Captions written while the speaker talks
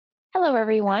Hello,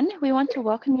 everyone. We want to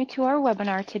welcome you to our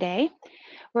webinar today.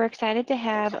 We're excited to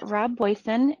have Rob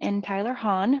Boysen and Tyler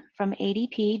Hahn from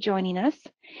ADP joining us.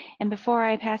 And before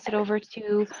I pass it over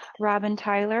to Rob and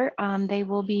Tyler, they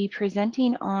will be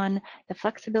presenting on the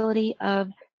flexibility of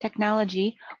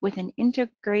technology with an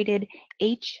integrated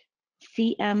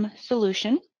HCM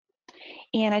solution.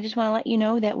 And I just want to let you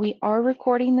know that we are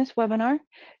recording this webinar,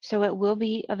 so it will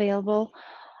be available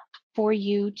for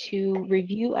you to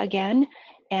review again,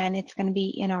 and it's going to be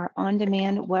in our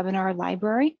on-demand webinar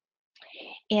library.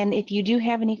 And if you do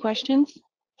have any questions,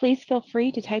 please feel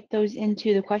free to type those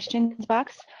into the questions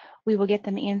box. We will get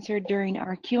them answered during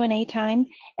our Q&A time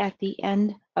at the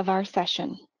end of our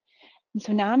session. And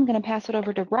so now I'm going to pass it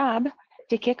over to Rob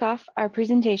to kick off our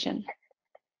presentation.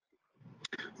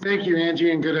 Thank you,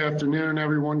 Angie, and good afternoon,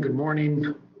 everyone. Good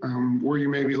morning, where you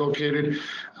may be located.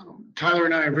 Tyler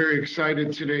and I are very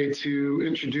excited today to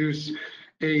introduce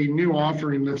a new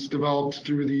offering that's developed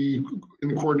through in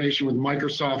the coordination with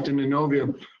Microsoft and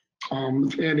Innovia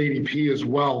and ADP as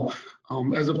well.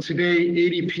 As of today,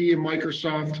 ADP and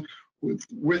Microsoft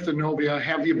with Innovia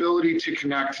have the ability to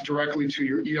connect directly to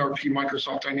your ERP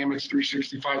Microsoft Dynamics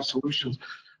 365 solutions.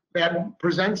 That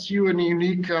presents you a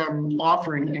unique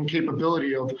offering and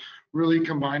capability of really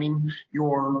combining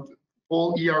your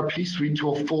full ERP suite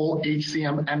to a full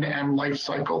HCM end-to-end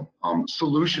lifecycle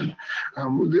solution.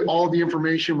 All the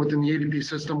information within the ADP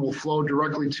system will flow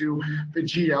directly to the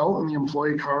GL and the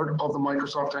employee card of the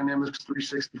Microsoft Dynamics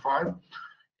 365.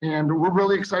 And we're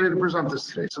really excited to present this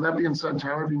today. So that being said,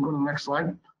 Tyler, if you can go to the next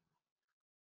slide.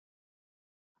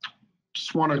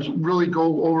 Just want to really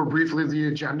go over briefly the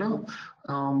agenda.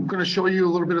 I'm going to show you a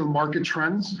little bit of market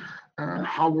trends,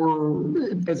 how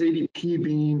we're, as ADP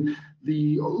being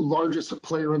the largest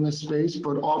player in this space,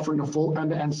 but offering a full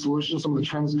end-to-end solution, some of the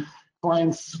trends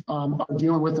clients are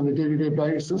dealing with on a day-to-day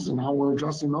basis and how we're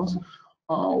addressing those.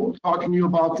 Talking to you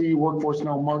about the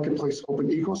WorkForceNow marketplace open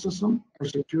ecosystem for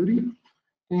security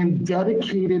and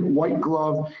dedicated white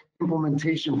glove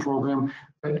implementation program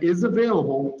that is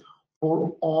available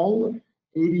for all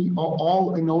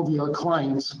Innovia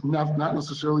clients, not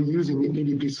necessarily using the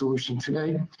ADP solution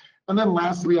today. And then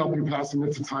lastly, I'll be passing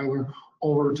it to Tyler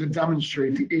over to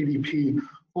demonstrate the ADP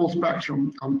full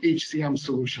spectrum HCM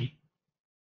solution.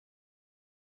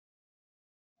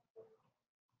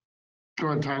 Go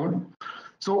ahead, Tyler.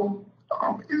 So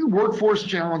workforce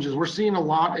challenges, we're seeing a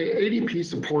lot. ADP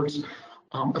supports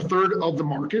a third of the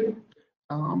market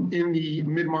in the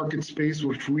mid-market space,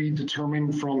 which we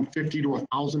determine from 50 to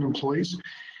 1,000 employees.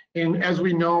 And as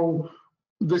we know,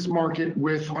 this market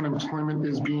with unemployment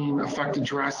is being affected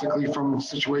drastically from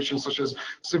situations such as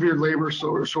severe labor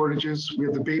shortages. We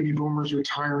have the baby boomers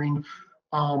retiring.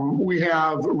 We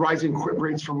have rising quit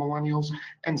rates for millennials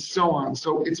and so on.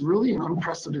 So it's really an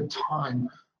unprecedented time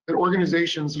that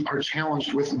organizations are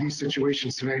challenged with these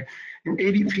situations today. And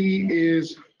ADP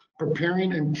is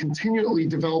preparing and continually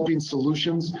developing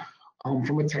solutions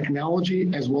from a technology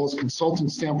as well as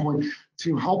consultant standpoint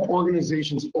to help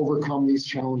organizations overcome these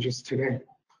challenges today.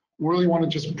 We really want to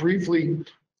just briefly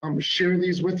share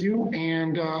these with you,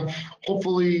 and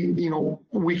hopefully,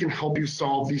 we can help you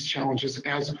solve these challenges,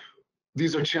 as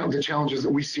these are the challenges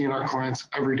that we see in our clients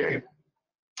every day.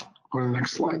 Go to the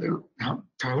next slide there,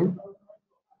 Tyler.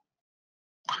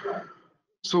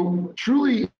 So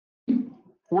truly,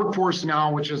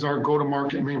 WorkForceNow, which is our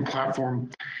go-to-market main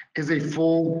platform, is a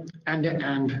full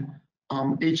end-to-end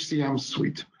HCM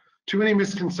suite. Too many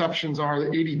misconceptions are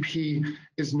that ADP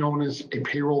is known as a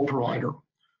payroll provider.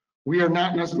 We are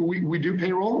not necessarily, we do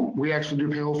payroll. We actually do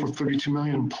payroll for 32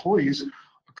 million employees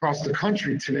across the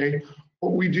country today,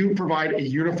 but we do provide a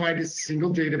unified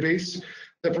single database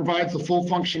that provides the full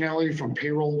functionality from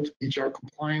payroll to HR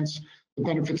compliance, the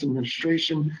benefits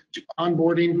administration, to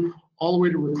onboarding, all the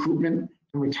way to recruitment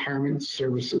and retirement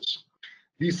services.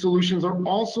 These solutions are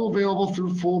also available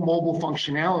through full mobile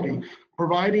functionality,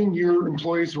 providing your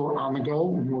employees who are on the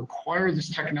go and who require this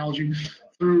technology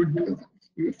through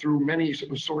many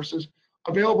sources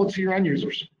available to your end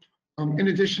users. In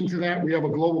addition to that, we have a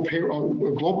global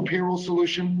payroll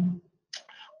solution,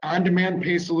 on-demand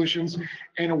pay solutions,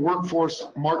 and a workforce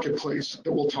marketplace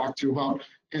that we'll talk to you about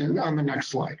on the next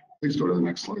slide. Please go to the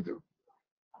next slide there.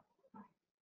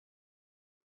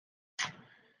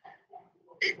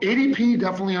 ADP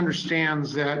definitely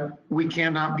understands that we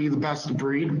cannot be the best of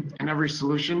breed in every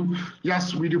solution.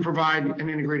 Yes, we do provide an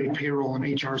integrated payroll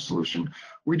and HR solution.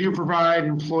 We do provide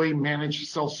employee managed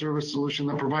self-service solution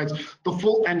that provides the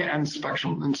full end-to-end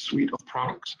spectrum and suite of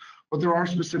products. But there are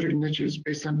specific niches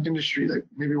based on industry that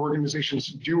maybe organizations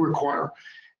do require.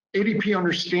 ADP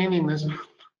understanding this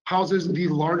houses the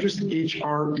largest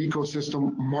HR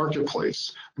ecosystem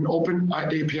marketplace, an open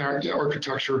API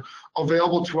architecture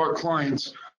available to our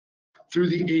clients through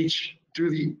the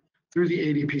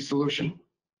ADP solution.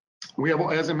 We have,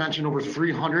 as I mentioned, over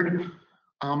 300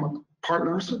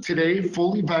 partners today,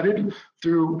 fully vetted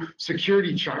through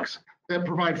security checks that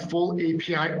provide full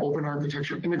API open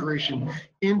architecture integration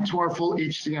into our full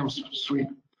HCM suite,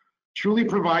 truly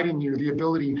providing you the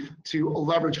ability to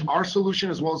leverage our solution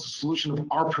as well as the solution of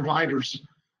our providers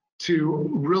to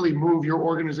really move your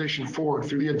organization forward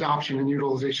through the adoption and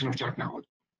utilization of technology.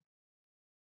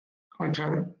 Go ahead,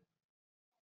 Tyler.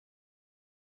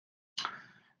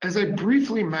 As I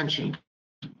briefly mentioned,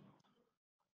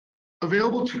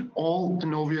 available to all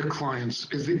Innovia clients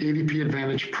is the ADP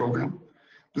Advantage program.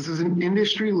 This is an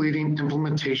industry-leading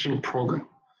implementation program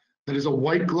that is a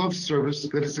white glove service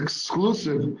that is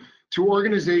exclusive to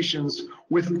organizations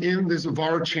within this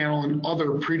VAR channel and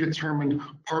other predetermined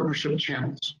partnership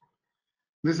channels.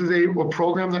 This is a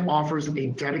program that offers a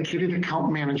dedicated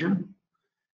account manager,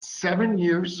 7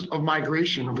 years of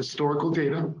migration of historical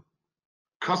data,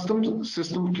 custom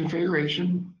system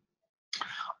configuration,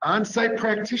 on-site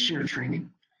practitioner training,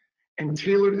 and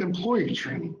tailored employee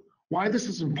training. Why this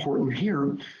is important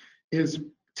here is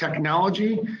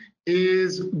technology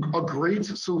is a great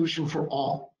solution for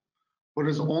all, but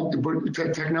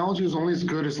technology is only as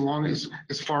good as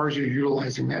far as you're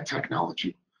utilizing that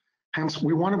technology. Hence,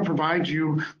 we want to provide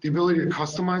you the ability to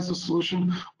customize the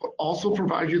solution, but also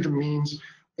provide you the means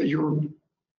that your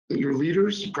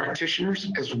leaders, practitioners,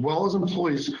 as well as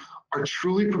employees are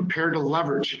truly prepared to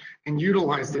leverage and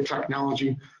utilize the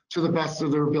technology to the best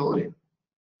of their ability.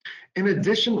 In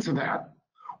addition to that,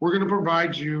 we're going to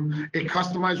provide you a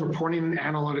customized reporting and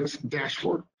analytics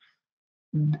dashboard.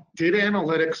 Data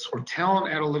analytics or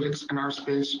talent analytics in our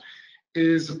space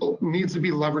needs to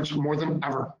be leveraged more than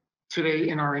ever today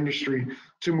in our industry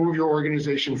to move your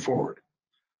organization forward.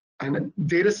 And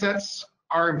data sets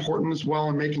are important as well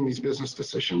in making these business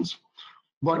decisions,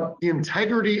 but the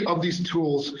integrity of these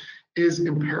tools is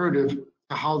imperative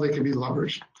to how they can be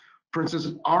leveraged. For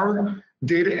instance, our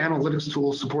data analytics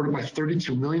tool is supported by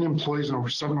 32 million employees and over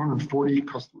 740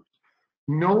 customers.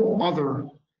 No other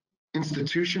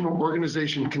institution or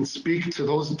organization can speak to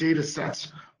those data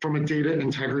sets from a data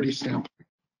integrity standpoint.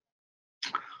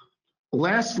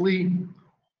 Lastly,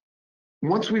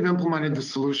 once we've implemented the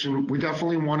solution, we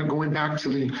definitely want to, going back to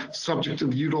the subject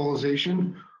of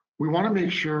utilization, we want to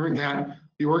make sure that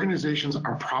the organizations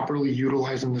are properly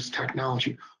utilizing this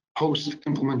technology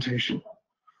post-implementation.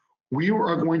 We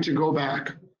are going to go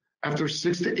back after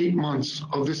 6 to 8 months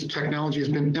of this technology has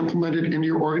been implemented into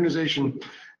your organization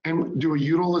and do a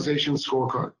utilization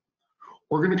scorecard.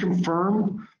 We're going to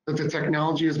confirm that the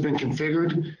technology has been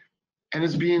configured and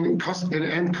is being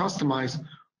customized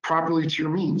properly to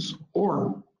your means,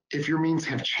 or if your means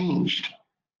have changed,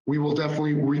 we will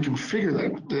definitely reconfigure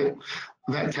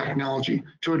that technology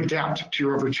to adapt to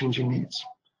your ever-changing needs.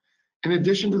 In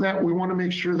addition to that, we want to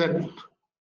make sure that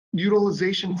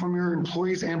utilization from your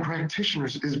employees and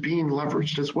practitioners is being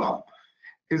leveraged as well.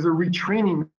 Is there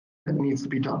retraining that needs to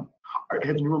be done?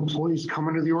 Have new employees come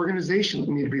into the organization that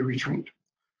need to be retrained?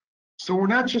 So we're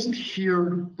not just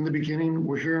here in the beginning,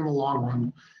 we're here in the long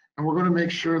run, and we're going to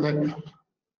make sure that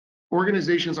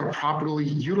organizations are properly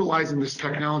utilizing this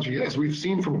technology. As we've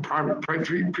seen from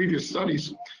previous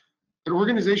studies, that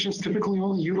organizations typically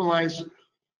only utilize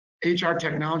HR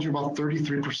technology about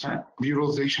 33% of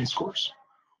utilization scores.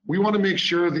 We want to make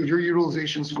sure that your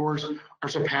utilization scores are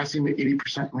surpassing the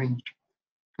 80% range.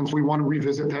 Hence, we want to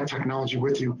revisit that technology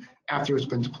with you after it's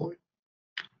been deployed.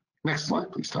 Next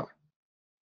slide, please, Tyler.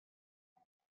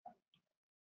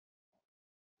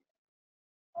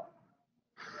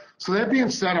 So that being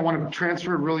said, I want to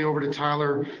transfer it really over to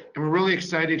Tyler, and we're really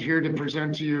excited here to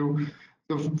present to you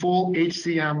the full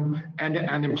HCM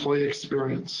end-to-end employee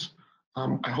experience.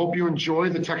 I hope you enjoy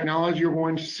the technology you're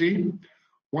going to see.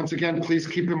 Once again, please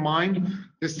keep in mind,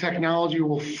 this technology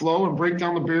will flow and break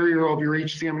down the barrier of your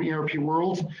HCM and ERP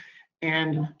world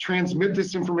and transmit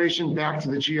this information back to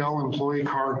the GL employee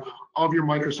card of your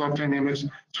Microsoft Dynamics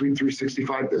Suite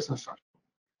 365 business.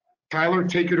 Tyler,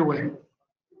 take it away.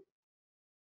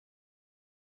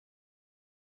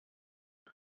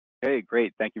 Okay,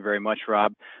 great. Thank you very much,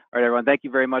 Rob. All right, everyone, thank you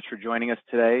very much for joining us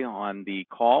today on the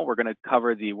call. We're going to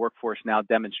cover the WorkForceNow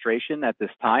demonstration at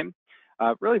this time.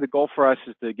 Really, the goal for us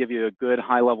is to give you a good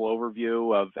high-level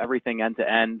overview of everything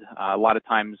end-to-end. A lot of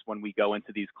times when we go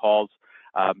into these calls,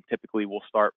 typically we'll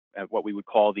start at what we would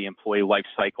call the employee life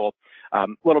cycle. A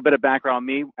little bit of background on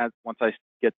me once I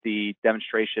get the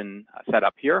demonstration set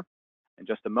up here in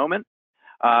just a moment.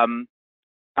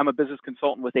 I'm a business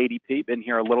consultant with ADP, been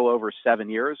here a little over 7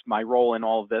 years. My role in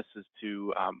all of this is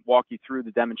to walk you through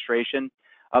the demonstration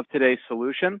of today's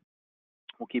solution.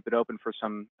 We'll keep it open for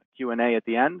some Q&A at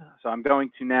the end. So I'm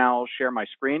going to now share my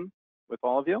screen with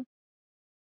all of you.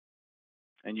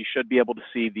 And you should be able to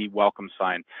see the welcome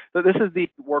sign. So this is the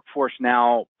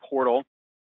WorkForceNow portal.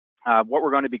 What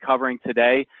we're going to be covering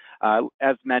today,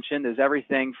 as mentioned, is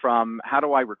everything from how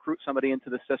do I recruit somebody into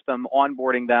the system,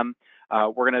 onboarding them.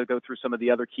 We're going to go through some of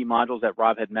the other key modules that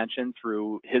Rob had mentioned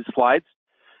through his slides.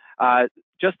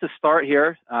 Just to start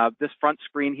here, this front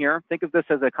screen here, think of this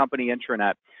as a company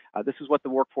intranet. This is what the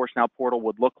WorkForceNow portal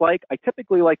would look like. I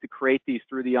typically like to create these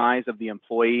through the eyes of the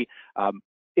employee.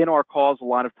 In our calls, a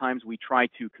lot of times we try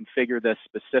to configure this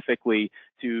specifically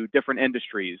to different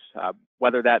industries,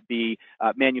 whether that be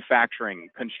manufacturing,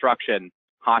 construction,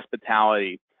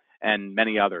 hospitality, and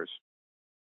many others.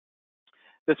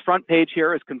 This front page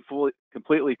here is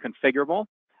completely configurable.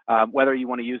 Whether you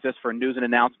want to use this for news and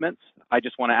announcements, I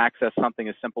just want to access something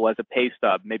as simple as a pay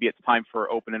stub. Maybe it's time for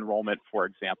open enrollment, for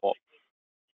example.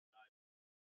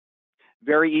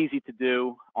 Very easy to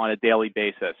do on a daily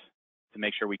basis to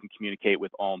make sure we can communicate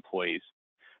with all employees.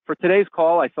 For today's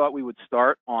call, I thought we would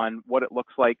start on what it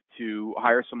looks like to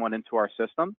hire someone into our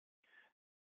system.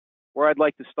 Where I'd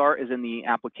like to start is in the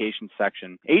application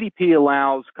section. ADP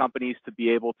allows companies to be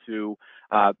able to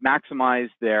maximize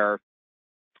their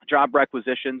job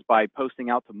requisitions by posting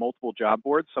out to multiple job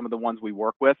boards. Some of the ones we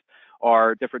work with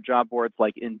are different job boards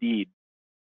like Indeed,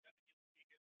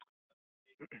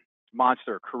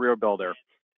 Monster, Career Builder,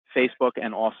 Facebook,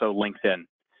 and also LinkedIn.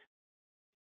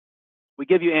 We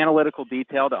give you analytical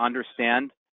detail to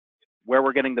understand where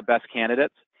we're getting the best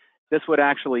candidates. This would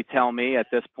actually tell me at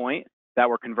this point that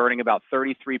we're converting about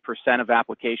 33% of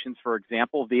applications, for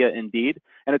example, via Indeed.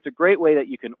 And it's a great way that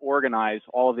you can organize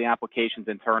all of the applications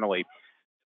internally.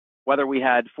 Whether we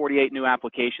had 48 new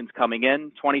applications coming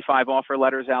in, 25 offer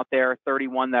letters out there,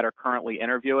 31 that are currently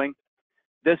interviewing,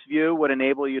 this view would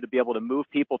enable you to be able to move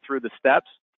people through the steps.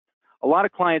 A lot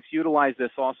of clients utilize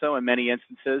this also in many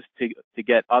instances to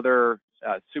get other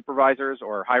supervisors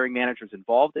or hiring managers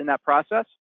involved in that process.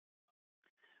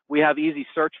 We have easy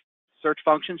search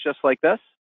functions just like this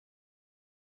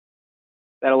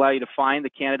that allow you to find the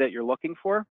candidate you're looking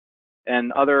for,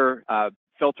 and other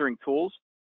filtering tools.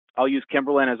 I'll use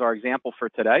Kimberlin as our example for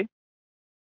today.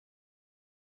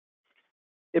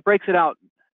 It breaks it out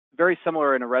very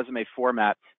similar in a resume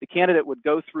format. The candidate would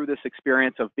go through this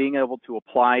experience of being able to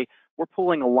apply. We're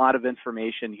pulling a lot of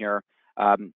information here.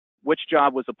 Which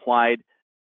job was applied,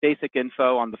 basic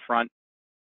info on the front.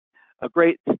 A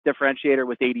great differentiator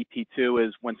with ADP too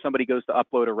is when somebody goes to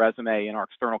upload a resume in our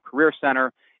external career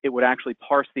center, it would actually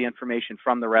parse the information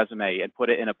from the resume and put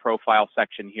it in a profile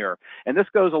section here. And this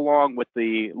goes along with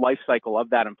the life cycle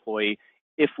of that employee.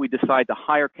 If we decide to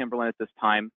hire Kimberlin at this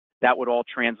time, that would all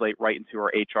translate right into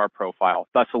our HR profile,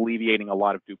 thus alleviating a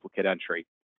lot of duplicate entry.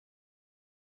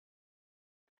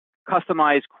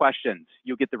 Customized questions,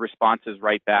 you'll get the responses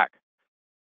right back.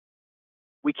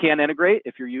 We can integrate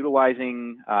if you're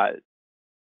utilizing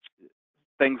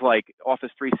things like Office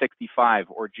 365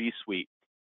 or G Suite.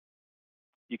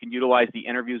 You can utilize the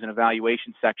interviews and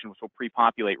evaluation section, which will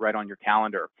pre-populate right on your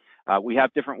calendar. We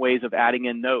have different ways of adding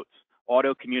in notes,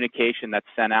 auto communication that's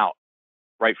sent out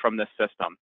right from this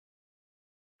system.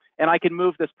 And I can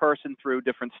move this person through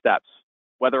different steps,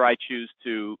 whether I choose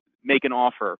to make an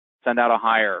offer, send out a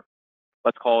hire,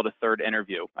 let's call it a third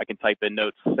interview. I can type in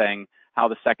notes saying how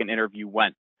the second interview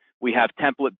went. We have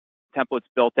templates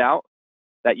built out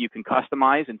that you can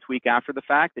customize and tweak after the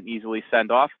fact and easily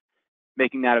send off,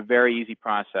 making that a very easy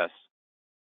process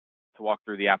to walk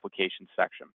through the application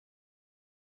section.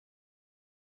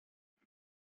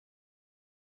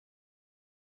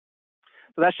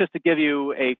 So that's just to give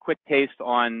you a quick taste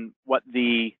on what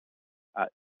the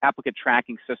applicant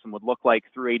tracking system would look like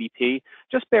through ADP.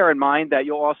 Just bear in mind that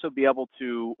you'll also be able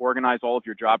to organize all of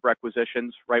your job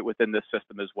requisitions right within this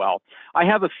system as well. I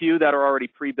have a few that are already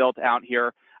pre-built out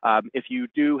here. If you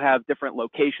do have different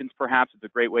locations, perhaps it's a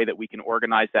great way that we can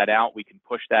organize that out. We can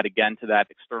push that again to that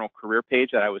external career page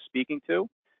that I was speaking to,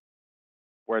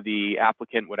 where the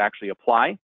applicant would actually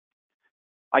apply.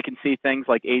 I can see things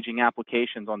like aging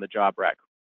applications on the job rec.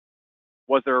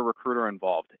 Was there a recruiter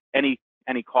involved?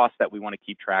 Any costs that we want to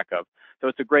keep track of. So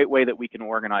it's a great way that we can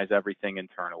organize everything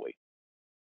internally.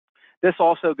 This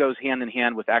also goes hand in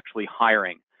hand with actually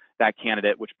hiring that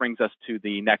candidate, which brings us to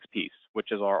the next piece,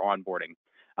 which is our onboarding.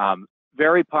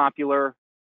 Very popular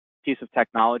piece of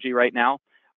technology right now.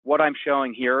 What I'm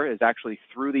showing here is actually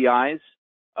through the eyes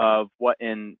of what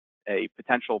a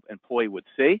potential employee would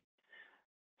see.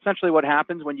 Essentially what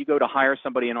happens when you go to hire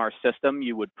somebody in our system,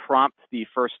 you would prompt the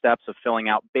first steps of filling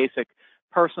out basic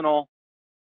personal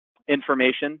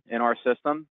information in our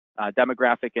system,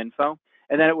 demographic info,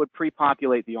 and then it would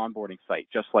pre-populate the onboarding site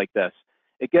just like this.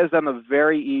 It gives them a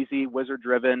very easy,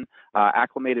 wizard-driven,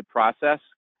 acclimated process.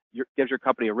 Gives your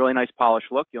company a really nice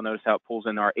polished look. You'll notice how it pulls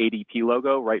in our ADP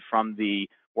logo right from the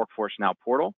WorkForceNow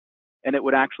portal, and it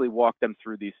would actually walk them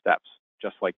through these steps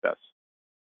just like this.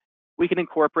 We can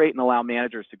incorporate and allow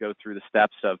managers to go through the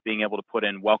steps of being able to put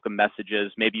in welcome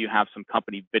messages. Maybe you have some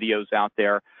company videos out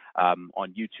there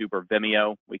on YouTube or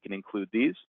Vimeo. We can include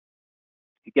these.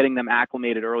 Getting them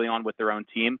acclimated early on with their own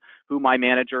team, who my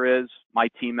manager is, my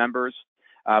team members.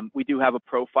 We do have a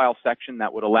profile section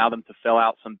that would allow them to fill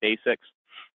out some basics.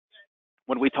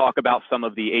 When we talk about some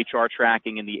of the HR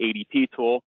tracking in the ADP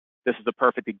tool, this is a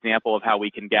perfect example of how we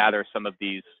can gather some of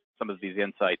these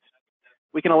insights.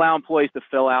 We can allow employees to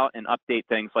fill out and update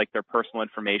things like their personal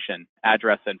information,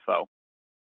 address info,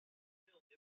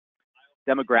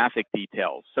 demographic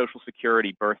details, social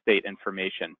security, birth date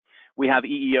information. We have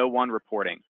EEO1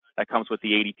 reporting that comes with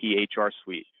the ADP HR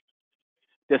suite.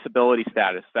 Disability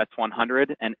status, that's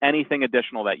 100, and anything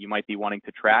additional that you might be wanting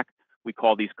to track, we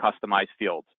call these customized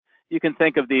fields. You can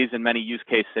think of these in many use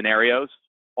case scenarios,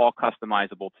 all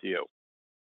customizable to you.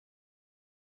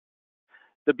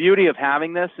 The beauty of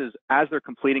having this is as they're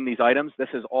completing these items, this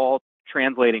is all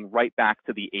translating right back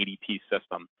to the ADP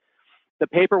system. The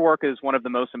paperwork is one of the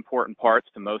most important parts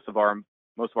to most of our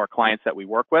clients that we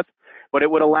work with, but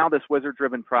it would allow this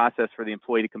wizard-driven process for the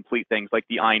employee to complete things like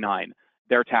the I-9,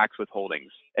 their tax withholdings,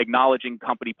 acknowledging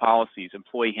company policies,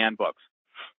 employee handbooks.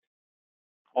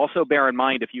 Also bear in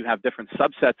mind if you have different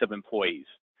subsets of employees,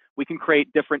 we can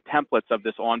create different templates of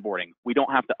this onboarding. We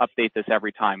don't have to update this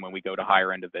every time when we go to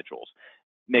hire individuals.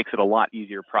 Makes it a lot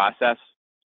easier process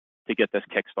to get this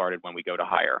kick-started when we go to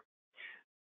hire.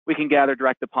 We can gather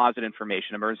direct deposit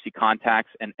information, emergency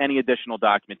contacts, and any additional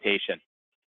documentation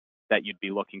that you'd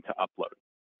be looking to upload.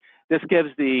 This gives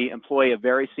the employee a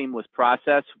very seamless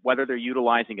process, whether they're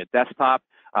utilizing a desktop,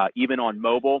 even on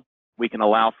mobile, we can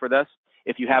allow for this.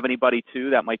 If you have anybody too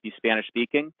that might be Spanish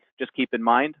speaking, just keep in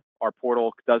mind, our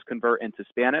portal does convert into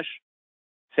Spanish.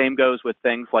 Same goes with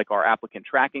things like our applicant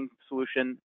tracking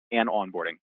solution and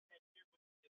onboarding.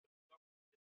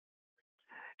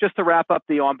 Just to wrap up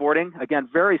the onboarding, again,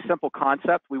 very simple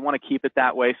concept. We want to keep it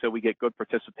that way so we get good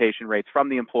participation rates from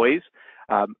the employees.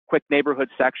 Quick neighborhood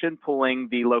section, pulling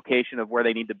the location of where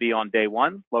they need to be on day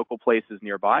one, local places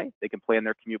nearby. They can plan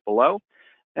their commute below,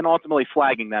 and ultimately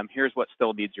flagging them, here's what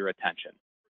still needs your attention.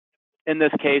 In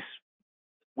this case,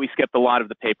 we skipped a lot of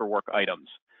the paperwork items.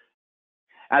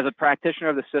 As a practitioner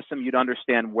of the system, you'd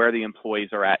understand where the employees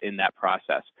are at in that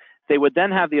process. They would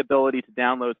then have the ability to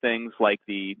download things like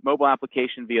the mobile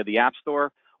application via the App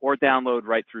Store or download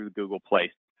right through the Google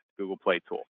Play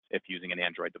tool if using an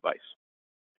Android device.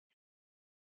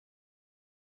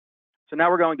 So now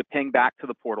we're going to ping back to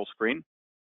the portal screen.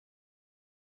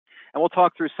 And we'll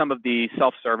talk through some of the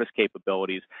self-service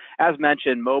capabilities. As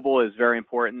mentioned, mobile is very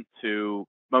important to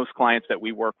most clients that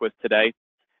we work with today.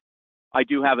 I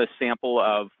do have a sample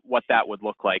of what that would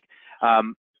look like.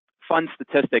 Fun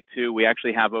statistic too, we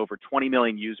actually have over 20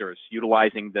 million users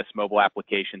utilizing this mobile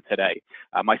application today.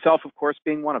 Myself, of course,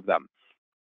 being one of them.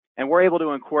 And we're able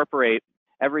to incorporate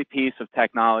every piece of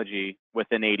technology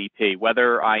within ADP,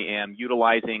 whether I am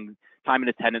utilizing time and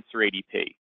attendance through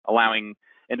ADP, allowing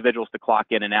individuals to clock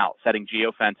in and out, setting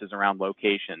geofences around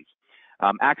locations,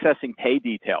 accessing pay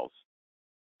details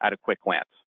at a quick glance,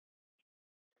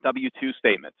 W-2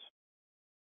 statements.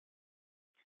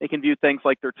 They can view things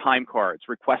like their time cards,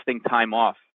 requesting time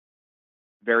off,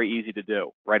 very easy to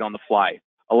do, right on the fly,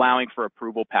 allowing for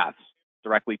approval paths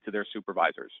directly to their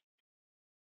supervisors.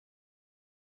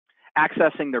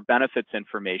 Accessing their benefits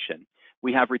information.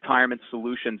 We have retirement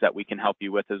solutions that we can help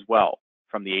you with as well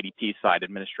from the ADP side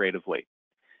administratively.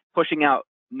 Pushing out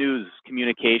news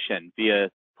communication via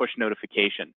push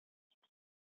notification.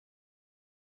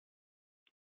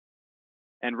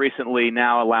 And recently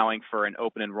now allowing for an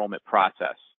open enrollment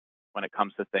process when it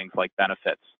comes to things like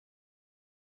benefits,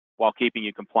 while keeping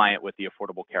you compliant with the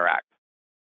Affordable Care Act.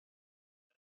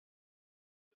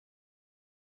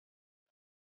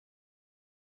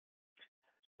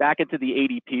 Back into the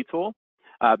ADP tool,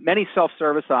 many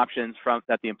self-service options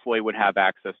that the employee would have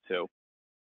access to.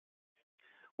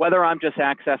 Whether I'm just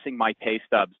accessing my pay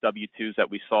stubs, W-2s that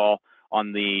we saw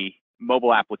on the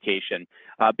mobile application,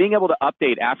 being able to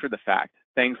update after the fact,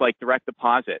 things like direct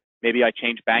deposit, maybe I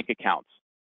change bank accounts.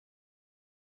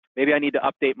 Maybe I need to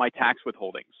update my tax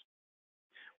withholdings.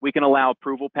 We can allow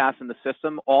approval paths in the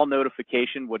system. All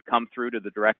notification would come through to the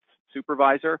direct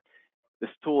supervisor. This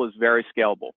tool is very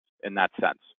scalable in that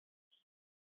sense.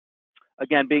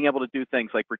 Again, being able to do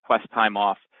things like request time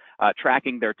off,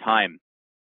 tracking their time.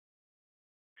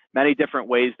 Many different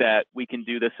ways that we can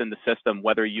do this in the system,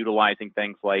 whether utilizing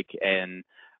things like a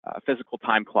physical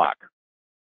time clock,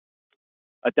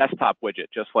 a desktop widget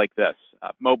just like this,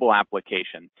 mobile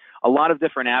application. A lot of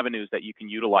different avenues that you can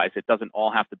utilize. It doesn't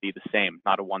all have to be the same,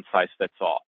 not a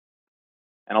one-size-fits-all.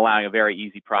 And allowing a very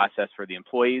easy process for the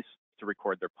employees to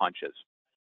record their punches.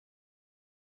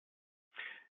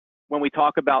 When we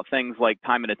talk about things like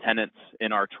time and attendance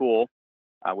in our tool,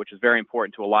 which is very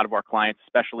important to a lot of our clients,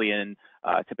 especially in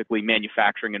typically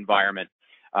manufacturing environment,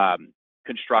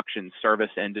 construction,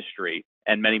 service industry,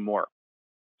 and many more.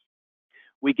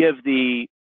 We give the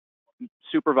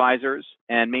supervisors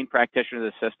and main practitioners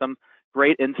of the system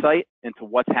great insight into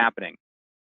what's happening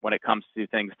when it comes to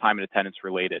things time and attendance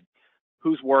related.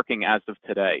 Who's working as of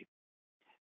today?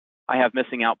 I have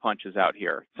missing out punches out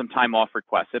here, some time off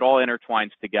requests. It all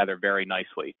intertwines together very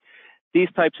nicely. These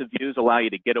types of views allow you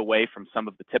to get away from some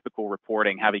of the typical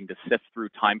reporting, having to sift through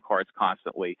time cards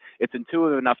constantly. It's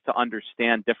intuitive enough to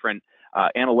understand different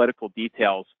analytical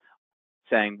details,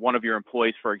 saying one of your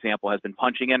employees, for example, has been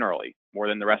punching in early, more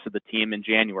than the rest of the team in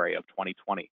January of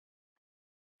 2020.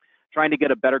 Trying to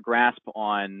get a better grasp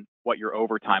on what your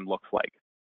overtime looks like.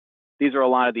 These are a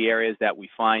lot of the areas that we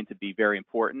find to be very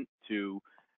important to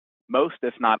most,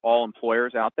 if not all,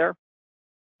 employers out there.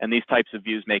 And these types of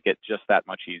views make it just that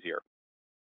much easier.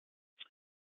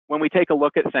 When we take a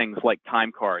look at things like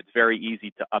time cards, very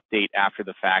easy to update after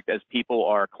the fact as people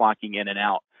are clocking in and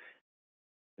out.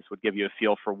 This would give you a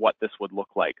feel for what this would look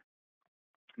like.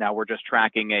 Now we're just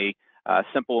tracking a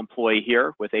simple employee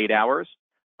here with 8 hours.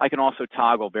 I can also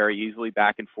toggle very easily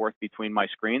back and forth between my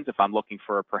screens if I'm looking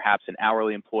for perhaps an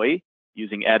hourly employee,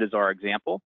 using Ed as our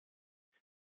example.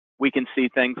 We can see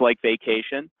things like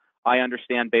vacation. I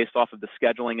understand based off of the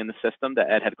scheduling in the system that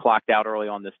Ed had clocked out early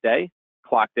on this day,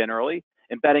 clocked in early,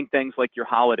 embedding things like your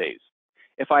holidays.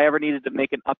 If I ever needed to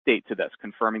make an update to this,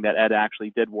 confirming that Ed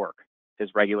actually did work his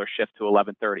regular shift to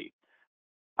 11:30,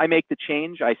 I make the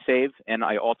change, I save, and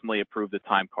I ultimately approve the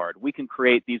time card. We can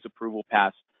create these approval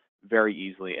paths very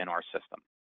easily in our system.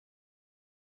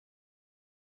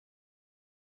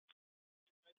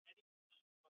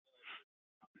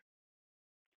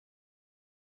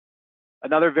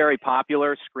 Another very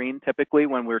popular screen typically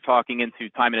when we're talking into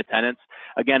time and attendance,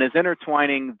 again, is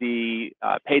intertwining the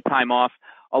paid time off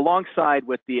alongside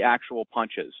with the actual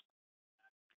punches.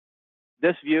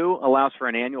 This view allows for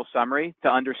an annual summary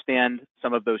to understand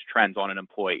some of those trends on an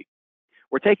employee.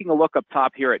 We're taking a look up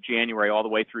top here at January all the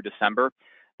way through December.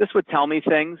 This would tell me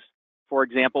things. For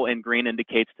example, in green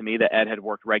indicates to me that Ed had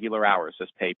worked regular hours this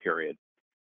pay period.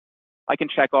 I can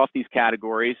check off these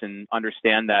categories and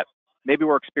understand that maybe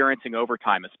we're experiencing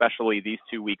overtime, especially these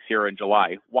 2 weeks here in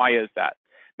July. Why is that?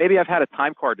 Maybe I've had a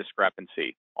time card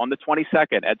discrepancy. On the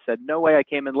 22nd, Ed said, no way I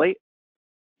came in late.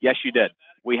 Yes, you did.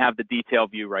 We have the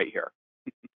detailed view right here.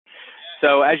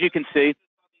 So as you can see,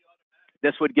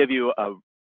 this would give you a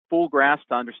full grasp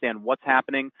to understand what's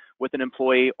happening with an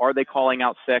employee. Are they calling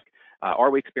out sick? Are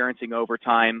we experiencing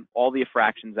overtime? All the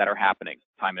infractions that are happening,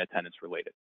 time and attendance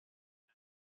related.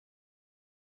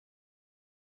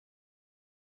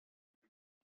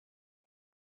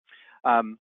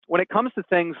 When it comes to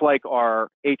things like our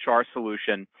HR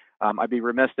solution, I'd be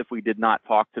remiss if we did not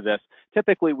talk to this.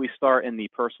 Typically, we start in the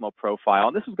personal profile,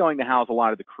 and this is going to house a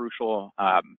lot of the crucial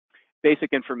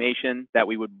basic information that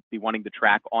we would be wanting to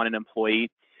track on an employee.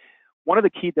 One of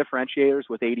the key differentiators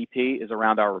with ADP is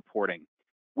around our reporting.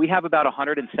 We have about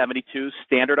 172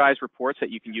 standardized reports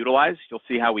that you can utilize. You'll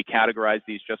see how we categorize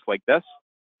these just like this.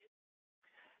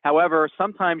 However,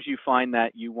 sometimes you find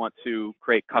that you want to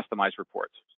create customized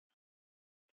reports.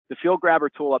 The Field Grabber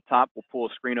tool up top will pull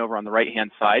a screen over on the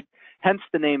right-hand side. Hence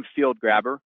the name Field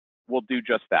Grabber will do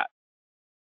just that.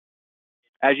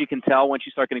 As you can tell, once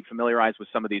you start getting familiarized with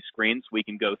some of these screens, we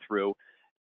can go through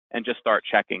and just start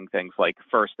checking things like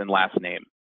first and last name,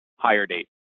 hire date.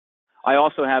 I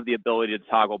also have the ability to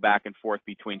toggle back and forth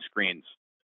between screens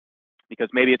because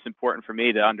maybe it's important for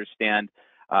me to understand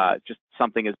just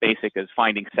something as basic as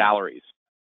finding salaries.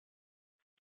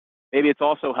 Maybe it's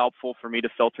also helpful for me to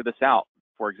filter this out,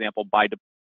 for example, by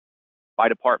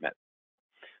department.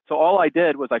 So all I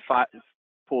did was I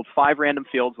pulled 5 random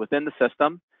fields within the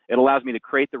system. It allows me to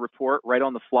create the report right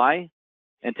on the fly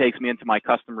and takes me into my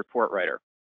custom report writer.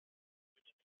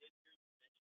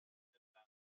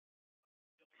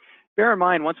 Bear in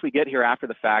mind, once we get here after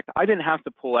the fact, I didn't have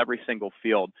to pull every single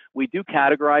field. We do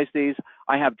categorize these.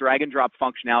 I have drag and drop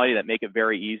functionality that make it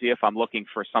very easy if I'm looking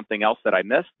for something else that I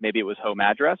missed. Maybe it was home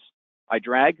address. I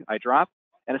drag, I drop,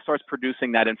 and it starts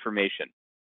producing that information.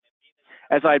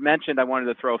 As I mentioned, I wanted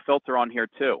to throw a filter on here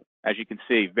too. As you can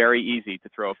see, very easy to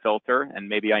throw a filter, and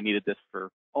maybe I needed this for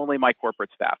only my corporate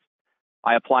staff.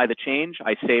 I apply the change,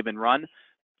 I save and run.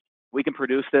 We can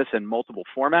produce this in multiple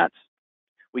formats.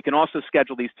 We can also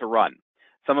schedule these to run.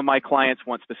 Some of my clients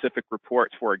want specific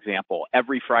reports, for example,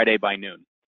 every Friday by noon.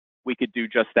 We could do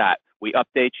just that. We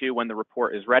update you when the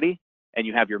report is ready, and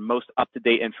you have your most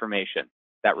up-to-date information.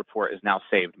 That report is now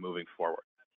saved moving forward.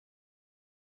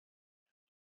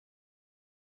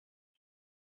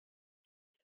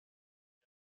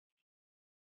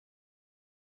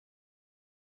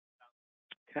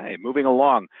 Okay, moving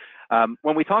along.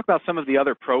 When we talk about some of the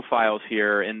other profiles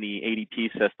here in the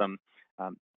ADP system,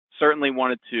 certainly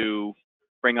wanted to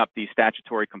bring up the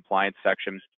statutory compliance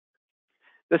section.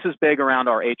 This is big around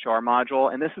our HR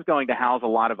module, and this is going to house a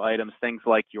lot of items, things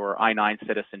like your I-9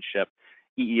 citizenship,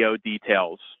 EEO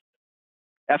details,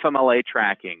 FMLA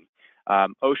tracking,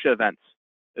 OSHA events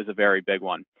is a very big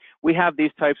one. We have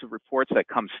these types of reports that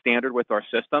come standard with our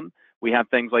system. We have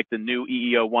things like the new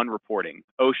EEO-1 reporting,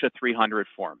 OSHA 300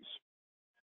 forms.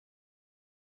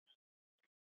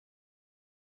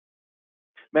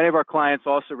 Many of our clients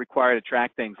also require to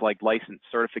track things like license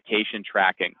certification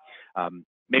tracking.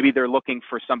 Maybe they're looking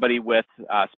for somebody with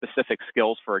specific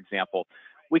skills, for example.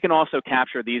 We can also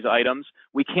capture these items.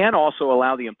 We can also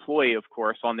allow the employee, of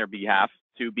course, on their behalf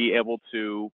to be able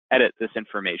to edit this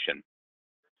information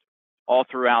all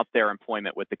throughout their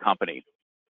employment with the company.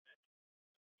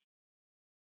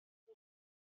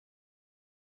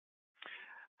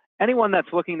 Anyone that's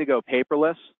looking to go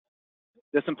paperless,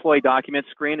 this employee document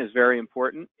screen is very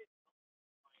important.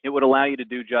 It would allow you to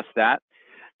do just that.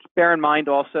 Bear in mind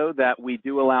also that we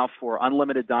do allow for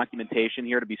unlimited documentation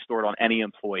here to be stored on any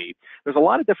employee. There's a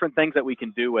lot of different things that we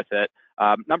can do with it.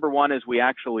 Number one is we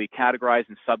actually categorize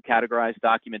and subcategorize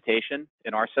documentation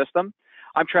in our system.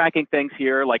 I'm tracking things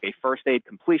here like a first aid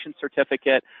completion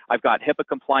certificate. I've got HIPAA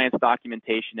compliance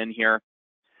documentation in here.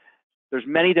 There's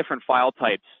many different file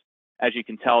types, as you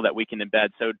can tell, that we can embed.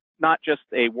 So not just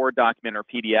a Word document or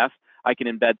PDF, I can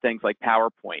embed things like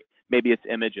PowerPoint. Maybe it's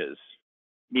images,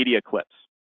 media clips.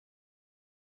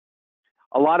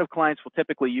 A lot of clients will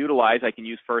typically utilize, I can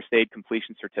use first aid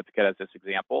completion certificate as this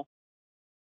example,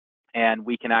 and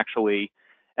we can actually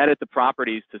edit the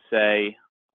properties to say,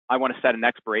 I want to set an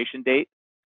expiration date,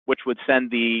 which would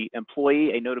send the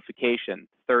employee a notification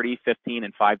 30, 15,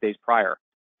 and 5 days prior,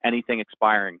 anything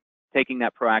expiring, taking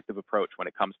that proactive approach when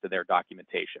it comes to their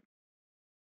documentation.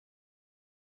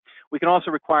 We can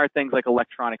also require things like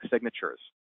electronic signatures.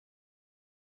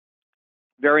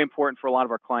 Very important for a lot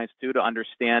of our clients too to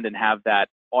understand and have that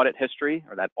audit history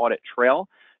or that audit trail,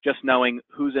 just knowing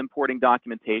who's importing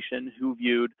documentation, who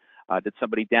viewed, did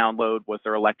somebody download, was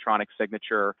their electronic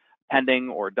signature pending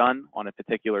or done on a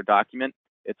particular document.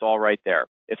 It's all right there.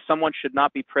 If someone should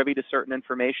not be privy to certain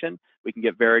information, we can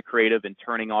get very creative in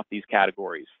turning off these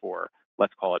categories for,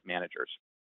 let's call it, managers.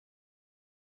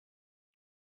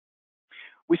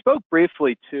 We spoke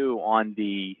briefly too on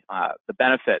the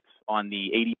benefits on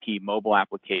the ADP mobile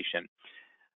application.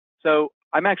 So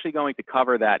I'm actually going to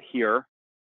cover that here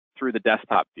through the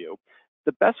desktop view.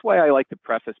 The best way I like to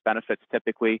preface benefits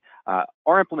typically,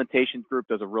 our implementation group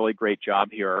does a really great job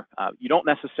here. You don't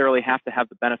necessarily have to have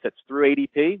the benefits through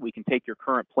ADP. We can take your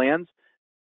current plans,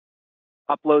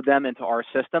 upload them into our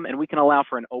system, and we can allow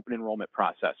for an open enrollment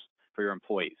process for your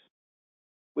employees.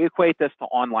 We equate this to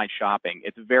online shopping.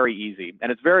 It's very easy,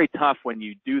 and it's very tough when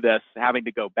you do this, having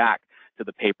to go back to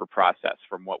the paper process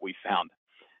from what we found.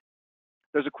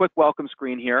 There's a quick welcome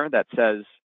screen here that says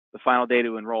the final day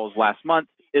to enroll is last month.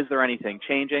 Is there anything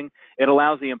changing? It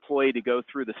allows the employee to go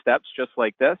through the steps just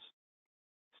like this,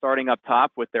 starting up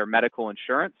top with their medical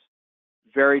insurance.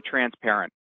 Very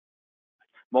transparent.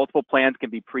 Multiple plans can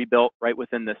be pre-built right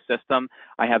within this system.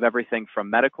 I have everything from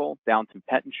medical down to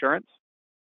pet insurance.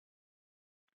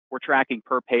 We're tracking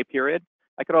per pay period.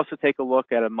 I could also take a look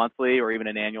at a monthly or even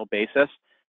an annual basis,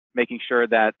 making sure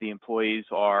that the employees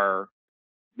are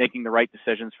making the right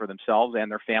decisions for themselves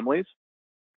and their families.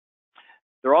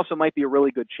 There also might be a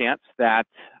really good chance that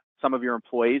some of your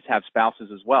employees have spouses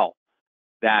as well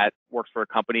that works for a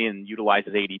company and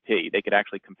utilizes ADP. They could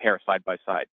actually compare side by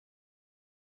side.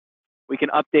 We can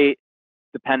update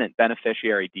dependent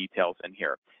beneficiary details in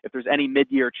here. If there's any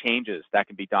mid-year changes, that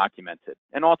can be documented.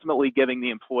 And ultimately giving the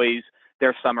employees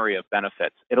their summary of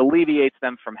benefits. It alleviates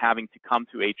them from having to come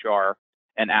to HR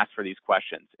and ask for these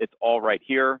questions. It's all right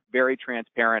here, very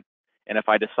transparent. And if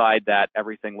I decide that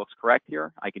everything looks correct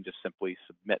here, I can just simply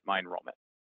submit my enrollment.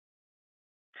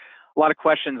 A lot of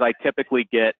questions I typically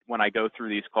get when I go through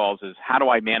these calls is, how do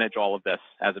I manage all of this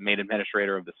as a main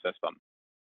administrator of the system?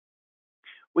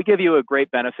 We give you a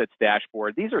great benefits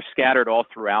dashboard. These are scattered all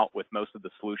throughout with most of the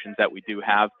solutions that we do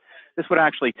have. This would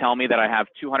actually tell me that I have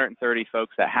 230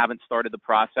 folks that haven't started the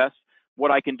process. What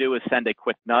I can do is send a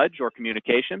quick nudge or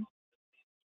communication.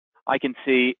 I can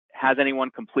see, has anyone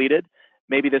completed?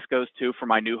 Maybe this goes to for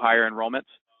my new hire enrollments.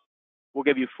 We'll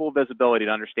give you full visibility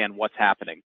to understand what's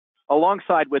happening,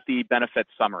 alongside with the benefits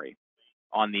summary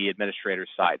on the administrator's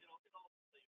side.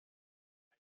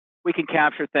 We can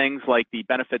capture things like the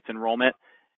benefits enrollment.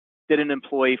 Did an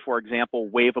employee, for example,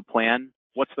 waive a plan?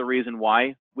 What's the reason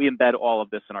why? We embed all of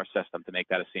this in our system to make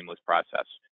that a seamless process.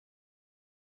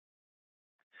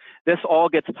 This all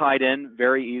gets tied in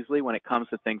very easily when it comes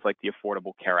to things like the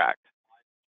Affordable Care Act.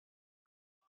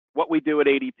 What we do at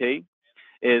ADP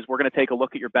is we're going to take a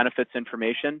look at your benefits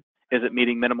information. Is it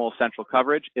meeting minimal essential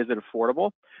coverage? Is it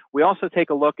affordable? We also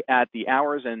take a look at the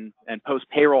hours and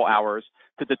post-payroll hours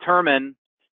to determine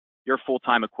your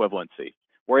full-time equivalency.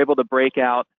 We're able to break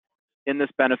out in this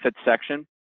benefits section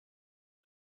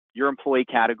your employee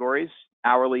categories,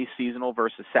 hourly, seasonal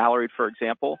versus salaried, for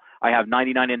example. I have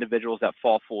 99 individuals that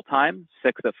fall full-time,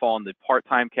 6 that fall in the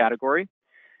part-time category.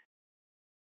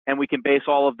 And we can base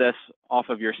all of this off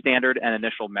of your standard and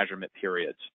initial measurement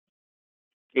periods.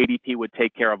 ADP would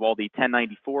take care of all the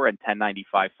 1094 and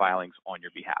 1095 filings on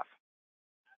your behalf.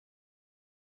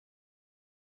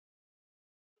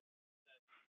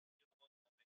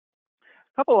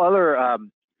 A couple other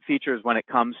features when it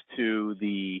comes to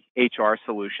the HR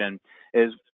solution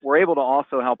is we're able to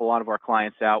also help a lot of our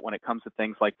clients out when it comes to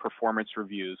things like performance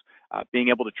reviews, being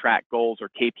able to track goals or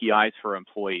KPIs for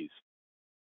employees.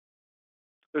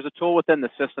 There's a tool within the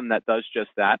system that does just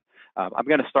that. I'm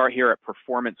going to start here at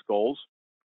performance goals.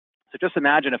 So just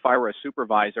imagine if I were a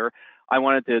supervisor, I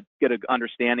wanted to get an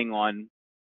understanding on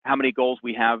how many goals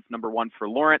we have, number one, for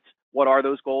Lawrence. What are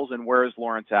those goals and where is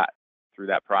Lawrence at through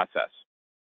that process?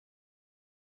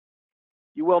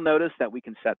 You will notice that we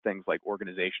can set things like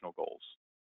organizational goals.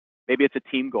 Maybe it's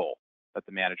a team goal that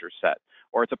the manager set,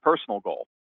 or it's a personal goal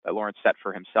that Lawrence set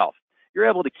for himself. You're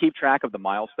able to keep track of the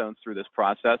milestones through this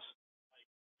process,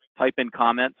 type in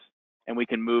comments, and we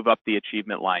can move up the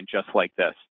achievement line just like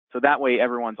this. So that way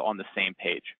everyone's on the same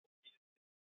page.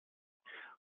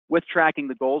 With tracking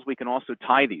the goals, we can also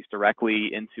tie these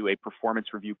directly into a performance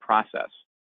review process.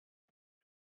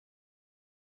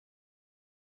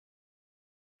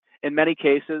 In many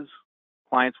cases,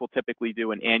 clients will typically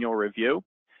do an annual review.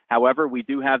 However, we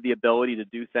do have the ability to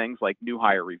do things like new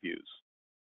hire reviews,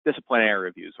 disciplinary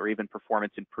reviews, or even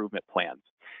performance improvement plans.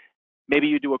 Maybe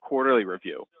you do a quarterly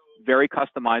review, very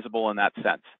customizable in that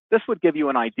sense. This would give you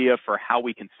an idea for how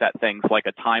we can set things like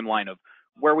a timeline of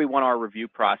where we want our review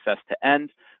process to end,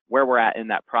 where we're at in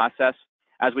that process.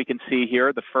 As we can see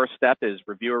here, the first step is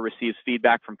reviewer receives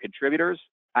feedback from contributors.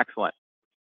 Excellent.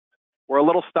 We're a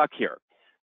little stuck here.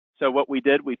 So what we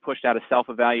did, we pushed out a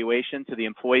self-evaluation to the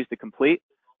employees to complete.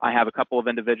 I have a couple of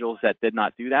individuals that did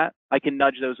not do that. I can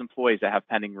nudge those employees that have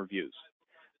pending reviews.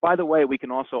 By the way, we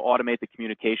can also automate the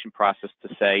communication process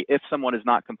to say, if someone is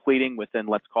not completing within,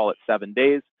 let's call it 7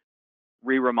 days,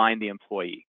 re-remind the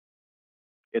employee.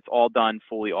 It's all done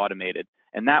fully automated.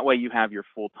 And that way you have your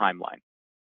full timeline.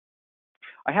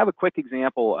 I have a quick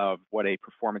example of what a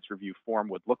performance review form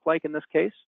would look like in this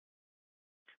case.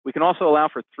 We can also allow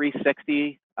for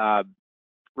 360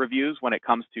 reviews when it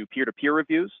comes to peer-to-peer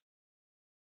reviews.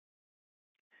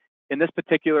 In this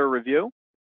particular review,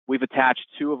 we've attached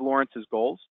 2 of Lawrence's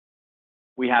goals.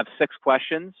 We have 6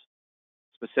 questions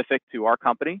specific to our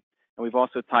company, and we've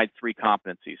also tied 3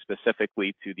 competencies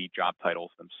specifically to the job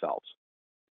titles themselves.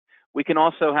 We can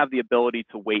also have the ability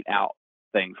to weight out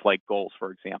things like goals,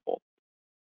 for example.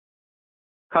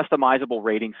 Customizable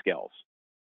rating scales.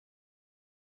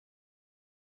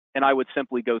 And I would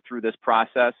simply go through this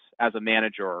process as a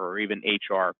manager or even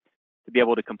HR to be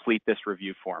able to complete this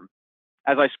review form.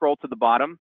 As I scroll to the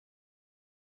bottom,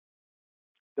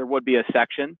 there would be a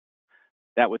section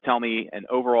that would tell me an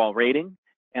overall rating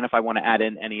and if I want to add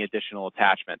in any additional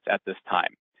attachments at this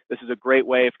time. This is a great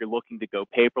way if you're looking to go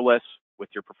paperless with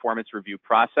your performance review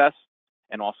process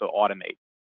and also automate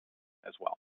as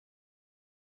well.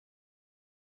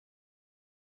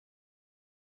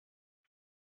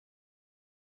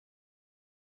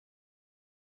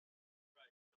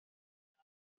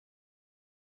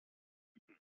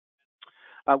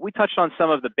 We touched on some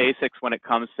of the basics when it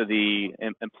comes to the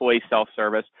employee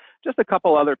self-service. Just a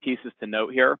couple other pieces to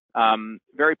note here.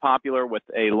 Very popular with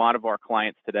a lot of our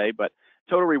clients today, but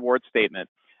total reward statement.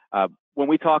 When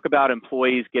we talk about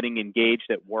employees getting engaged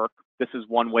at work, this is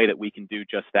one way that we can do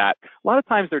just that. A lot of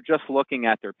times they're just looking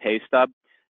at their pay stub.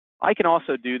 I can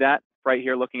also do that right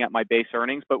here looking at my base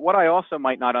earnings, but what I also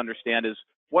might not understand is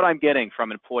what I'm getting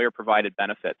from employer-provided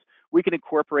benefits. We can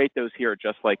incorporate those here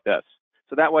just like this.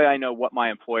 So that way I know what my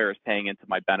employer is paying into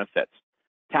my benefits.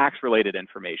 Tax-related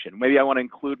information. Maybe I want to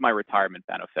include my retirement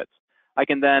benefits. I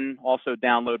can then also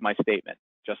download my statement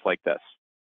just like this.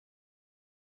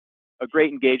 A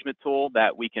great engagement tool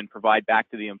that we can provide back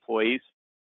to the employees,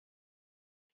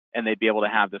 and they'd be able to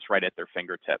have this right at their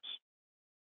fingertips.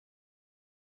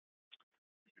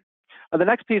 The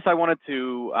next piece I wanted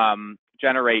to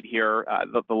generate here,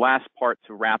 the last part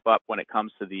to wrap up when it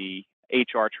comes to the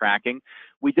HR tracking.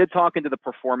 We did talk into the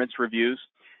performance reviews.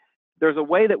 There's a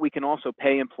way that we can also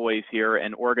pay employees here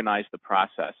and organize the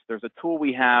process. There's a tool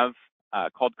we have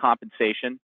called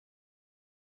compensation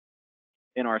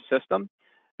in our system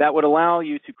that would allow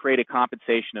you to create a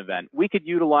compensation event. We could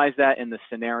utilize that in the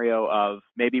scenario of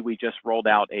maybe we just rolled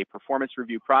out a performance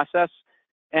review process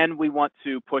and we want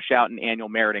to push out an annual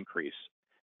merit increase.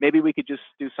 Maybe we could just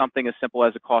do something as simple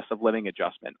as a cost of living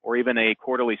adjustment or even a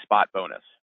quarterly spot bonus,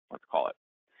 let's call it.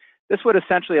 This would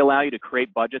essentially allow you to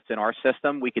create budgets in our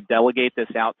system. We could delegate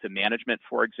this out to management,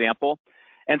 for example,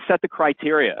 and set the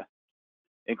criteria,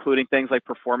 including things like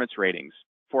performance ratings.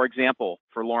 For example,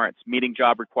 for Lawrence, meeting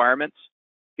job requirements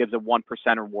gives a 1%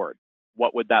 reward.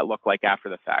 What would that look like after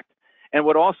the fact? And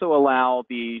would also allow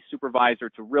the supervisor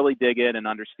to really dig in and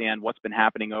understand what's been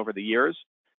happening over the years,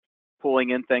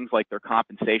 pulling in things like their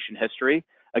compensation history.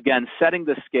 Again, setting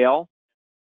the scale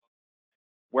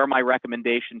where my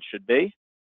recommendation should be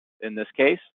in this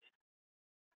case,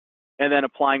 and then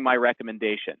applying my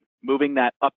recommendation, moving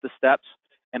that up the steps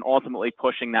and ultimately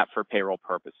pushing that for payroll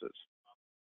purposes.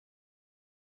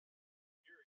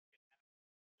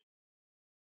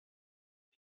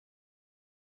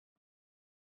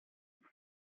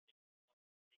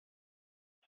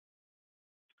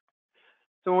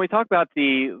 So when we talk about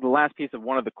the last piece of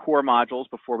one of the core modules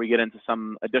before we get into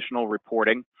some additional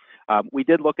reporting, we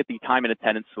did look at the time and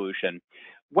attendance solution.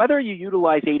 Whether you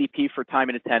utilize ADP for time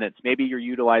and attendance, maybe you're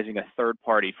utilizing a third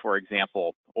party, for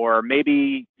example, or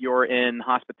maybe you're in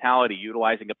hospitality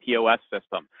utilizing a POS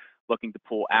system, looking to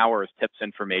pull hours, tips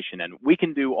information in. We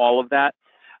can do all of that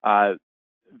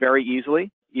very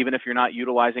easily, even if you're not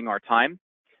utilizing our time.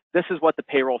 This is what the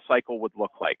payroll cycle would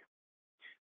look like.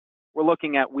 We're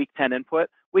looking at week 10 input.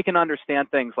 We can understand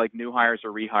things like new hires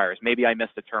or rehires. Maybe I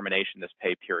missed a termination this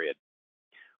pay period.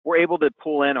 We're able to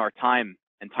pull in our time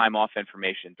and time off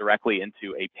information directly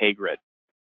into a pay grid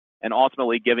and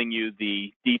ultimately giving you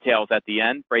the details at the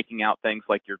end, breaking out things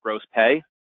like your gross pay,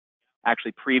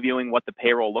 actually previewing what the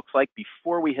payroll looks like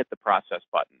before we hit the process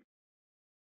button.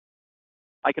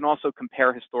 I can also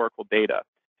compare historical data.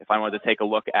 If I wanted to take a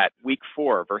look at week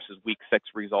 4 versus week 6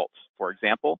 results, for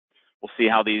example, we'll see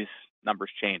how these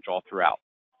numbers change all throughout.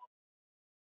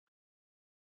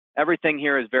 Everything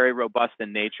here is very robust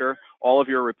in nature. All of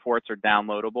your reports are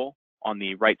downloadable on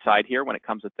the right side here when it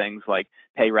comes to things like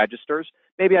pay registers.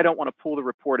 Maybe I don't want to pull the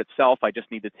report itself. I just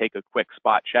need to take a quick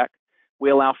spot check. We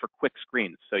allow for quick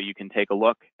screens so you can take a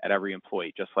look at every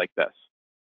employee just like this.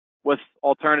 With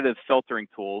alternative filtering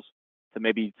tools to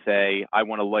maybe say, I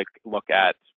want to look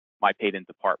at my paid-in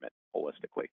department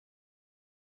holistically.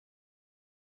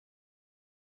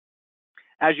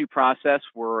 As you process,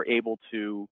 we're able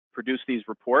to produce these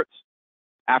reports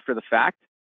after the fact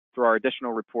through our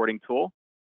additional reporting tool.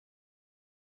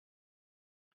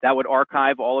 That would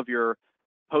archive all of your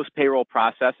post-payroll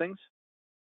processings,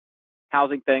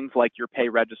 housing things like your pay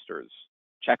registers,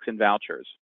 checks and vouchers,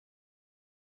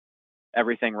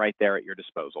 everything right there at your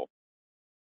disposal.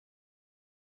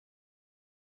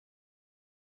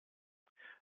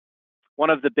 One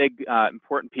of the big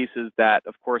important pieces that,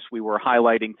 of course, we were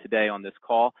highlighting today on this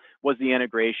call was the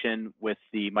integration with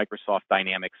the Microsoft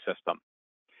Dynamics system.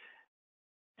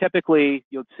 Typically,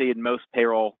 you'll see in most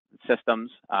payroll systems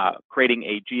creating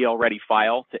a GL-ready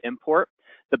file to import.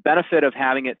 The benefit of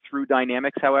having it through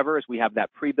Dynamics, however, is we have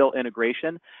that pre-built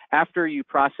integration. After you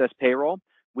process payroll,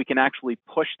 we can actually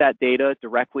push that data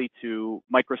directly to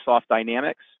Microsoft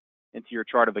Dynamics into your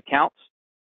chart of accounts.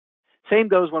 Same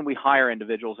goes when we hire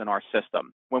individuals in our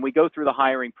system. When we go through the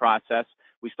hiring process,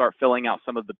 we start filling out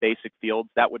some of the basic fields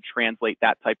that would translate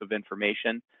that type of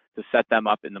information to set them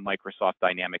up in the Microsoft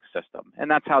Dynamics system. And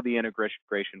that's how the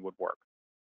integration would work.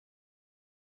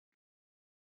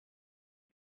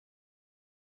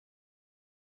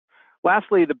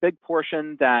 Lastly, the big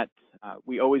portion that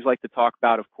we always like to talk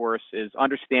about, of course, is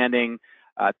understanding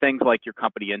things like your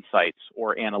company insights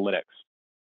or analytics.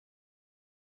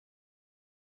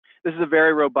 This is a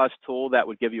very robust tool that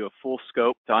would give you a full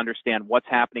scope to understand what's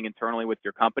happening internally with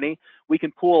your company. We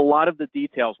can pull a lot of the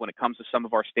details when it comes to some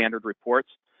of our standard reports,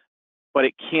 but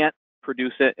it can't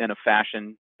produce it in a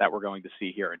fashion that we're going to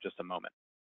see here in just a moment.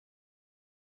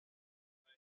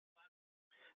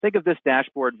 Think of this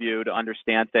dashboard view to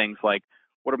understand things like,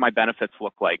 what do my benefits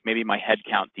look like? Maybe my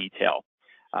headcount detail.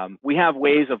 We have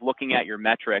ways of looking at your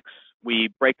metrics. We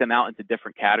break them out into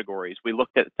different categories. We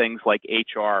looked at things like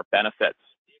HR, benefits,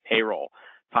 payroll,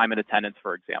 time and attendance,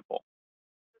 for example.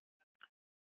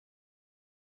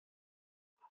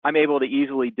 I'm able to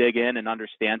easily dig in and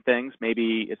understand things.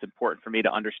 Maybe it's important for me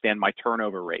to understand my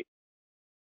turnover rate.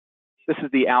 This is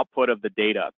the output of the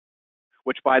data,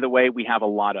 which, by the way, we have a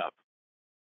lot of.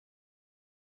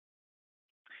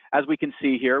 As we can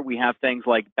see here, we have things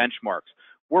like benchmarks.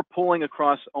 We're pulling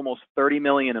across almost 30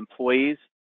 million employees.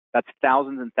 That's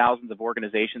thousands and thousands of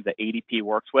organizations that ADP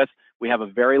works with. We have a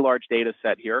very large data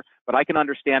set here, but I can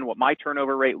understand what my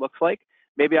turnover rate looks like.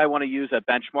 Maybe I want to use a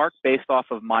benchmark based off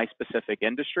of my specific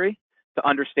industry to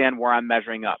understand where I'm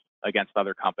measuring up against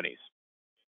other companies.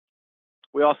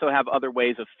 We also have other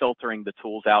ways of filtering the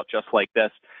tools out just like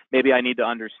this. Maybe I need to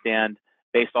understand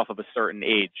based off of a certain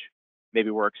age. Maybe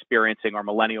we're experiencing our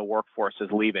millennial workforce is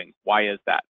leaving. Why is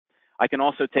that? I can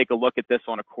also take a look at this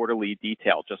on a quarterly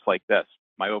detail, just like this,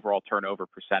 my overall turnover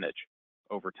percentage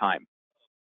over time.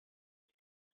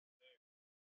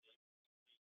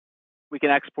 We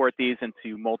can export these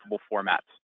into multiple formats.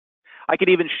 I could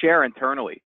even share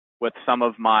internally with some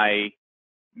of my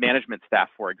management staff,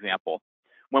 for example.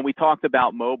 When we talked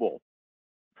about mobile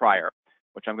prior,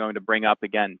 which I'm going to bring up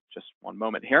again, just one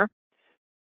moment here.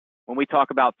 When we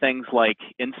talk about things like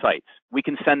insights, we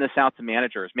can send this out to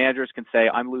managers. Managers can say,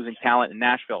 I'm losing talent in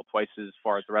Nashville twice as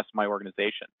far as the rest of my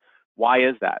organization. Why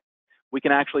is that? We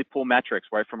can actually pull metrics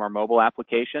right from our mobile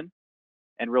application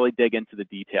and really dig into the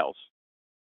details,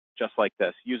 just like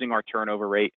this, using our turnover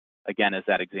rate, again, as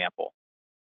that example.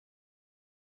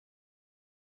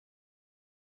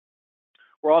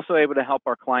 We're also able to help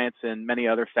our clients in many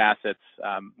other facets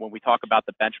when we talk about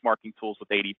the benchmarking tools with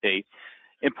ADP.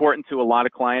 Important to a lot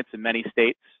of clients in many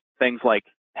states, things like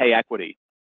pay equity.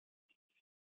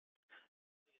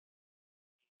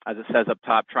 As it says up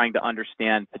top, trying to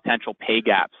understand potential pay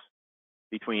gaps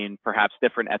between perhaps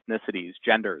different ethnicities,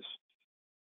 genders.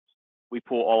 We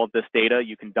pull all of this data,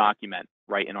 you can document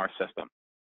right in our system.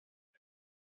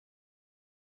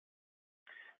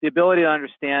 The ability to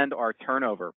understand our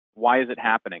turnover. Why is it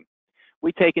happening?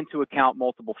 We take into account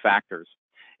multiple factors.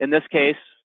 In this case,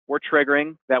 we're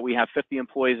triggering that we have 50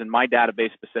 employees in my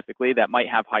database specifically that might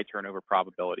have high turnover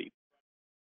probability.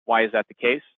 Why is that the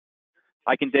case?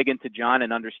 I can dig into John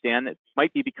and understand it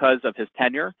might be because of his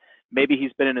tenure. Maybe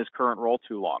he's been in his current role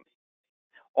too long.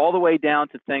 All the way down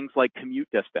to things like commute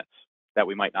distance that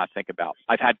we might not think about.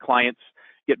 I've had clients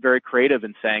get very creative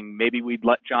in saying maybe we'd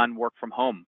let John work from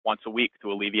home once a week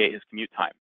to alleviate his commute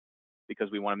time because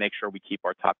we want to make sure we keep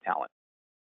our top talent.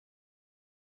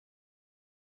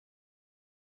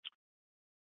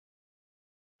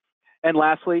 And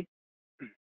lastly,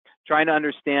 trying to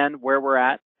understand where we're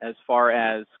at as far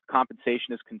as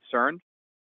compensation is concerned.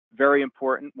 Very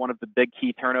important, one of the big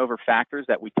key turnover factors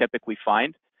that we typically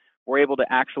find. We're able to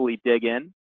actually dig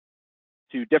in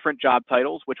to different job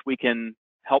titles, which we can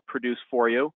help produce for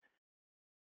you,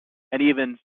 and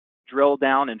even drill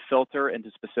down and filter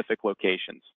into specific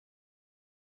locations.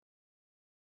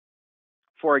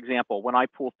 For example, when I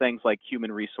pull things like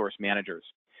human resource managers,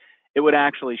 it would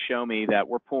actually show me that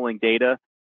we're pulling data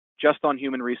just on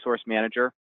human resource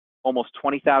manager, almost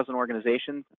 20,000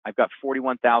 organizations. I've got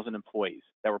 41,000 employees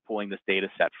that we're pulling this data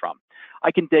set from.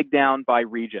 I can dig down by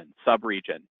region,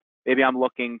 sub-region. Maybe I'm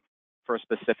looking for a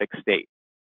specific state.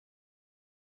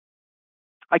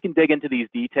 I can dig into these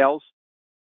details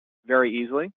very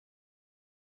easily.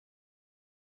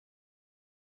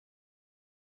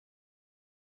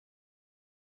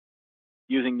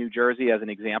 Using New Jersey as an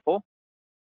example.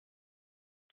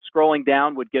 Scrolling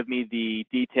down would give me the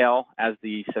detail as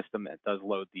the system does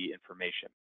load the information.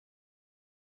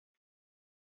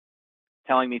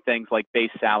 Telling me things like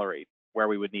base salary, where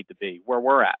we would need to be, where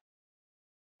we're at.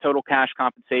 Total cash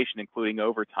compensation, including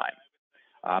overtime.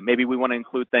 Maybe we want to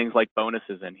include things like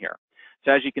bonuses in here.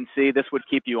 So as you can see, this would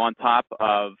keep you on top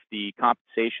of the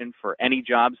compensation for any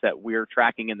jobs that we're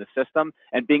tracking in the system,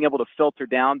 and being able to filter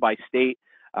down by state,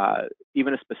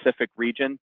 even a specific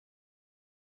region,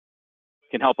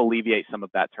 can help alleviate some of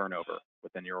that turnover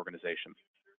within your organization.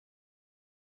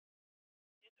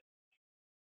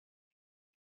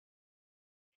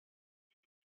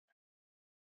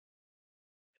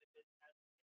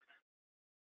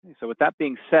 So with that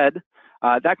being said,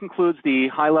 that concludes the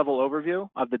high-level overview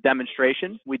of the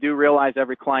demonstration. We do realize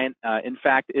every client, in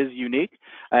fact, is unique,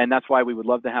 and that's why we would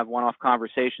love to have one-off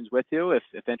conversations with you if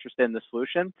interested in the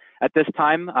solution. At this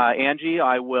time, Angie,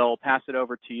 I will pass it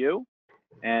over to you,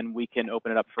 and we can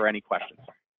open it up for any questions.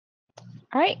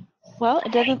 All right. Well,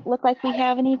 it doesn't look like we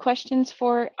have any questions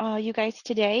for you guys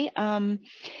today.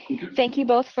 Thank you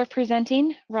both for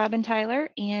presenting, Rob and Tyler,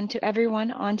 and to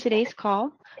everyone on today's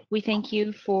call. We thank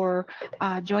you for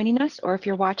joining us, or if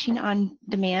you're watching on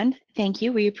demand, thank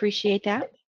you. We appreciate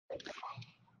that.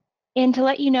 And to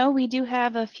let you know, we do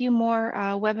have a few more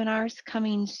webinars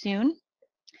coming soon.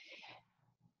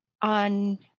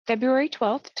 On February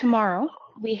 12th, tomorrow,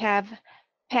 we have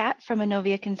Pat from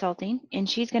Innovia Consulting, and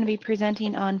she's going to be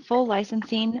presenting on full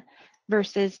licensing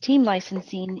versus team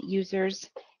licensing users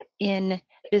in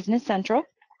Business Central.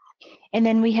 And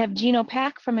then we have Gino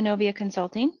Pack from Innovia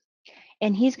Consulting,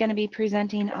 and he's going to be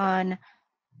presenting on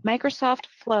Microsoft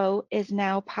Flow is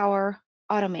now Power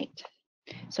Automate.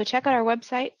 So check out our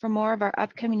website for more of our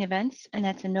upcoming events, and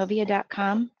that's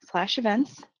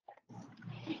innovia.com/events.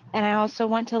 And I also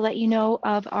want to let you know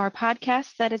of our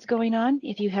podcast that is going on.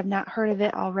 If you have not heard of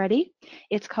it already,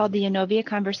 it's called the Innovia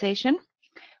Conversation.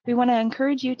 We want to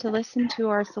encourage you to listen to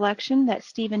our selection that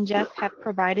Steve and Jeff have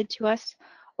provided to us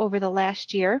over the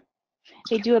last year.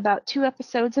 They do about 2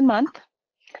 episodes a month.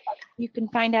 You can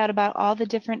find out about all the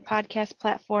different podcast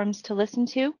platforms to listen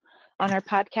to on our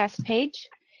podcast page,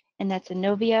 and that's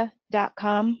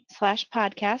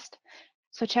innovia.com/podcast.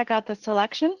 So check out the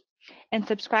selection and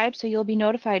subscribe so you'll be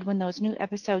notified when those new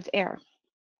episodes air.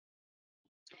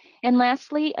 And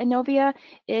lastly, Innovia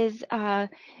is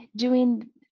doing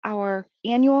our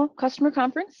annual customer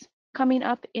conference coming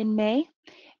up in May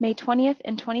 20th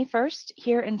and 21st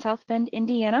here in South Bend,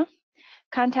 Indiana.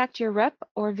 Contact your rep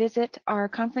or visit our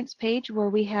conference page where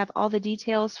we have all the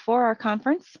details for our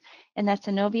conference, and that's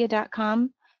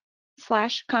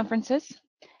innovia.com/conferences.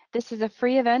 This is a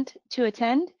free event to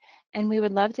attend, and we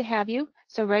would love to have you.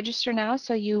 So register now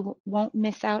so you won't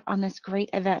miss out on this great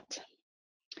event.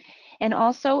 And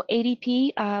also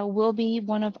ADP will be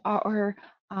one of our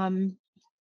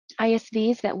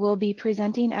ISVs that will be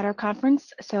presenting at our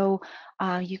conference. So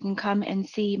you can come and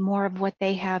see more of what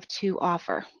they have to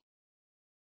offer.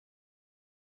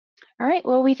 All right,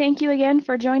 well, we thank you again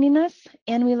for joining us,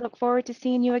 and we look forward to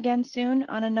seeing you again soon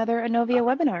on another Innovia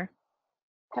webinar.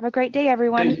 Have a great day,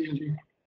 everyone. Thank you, Angie.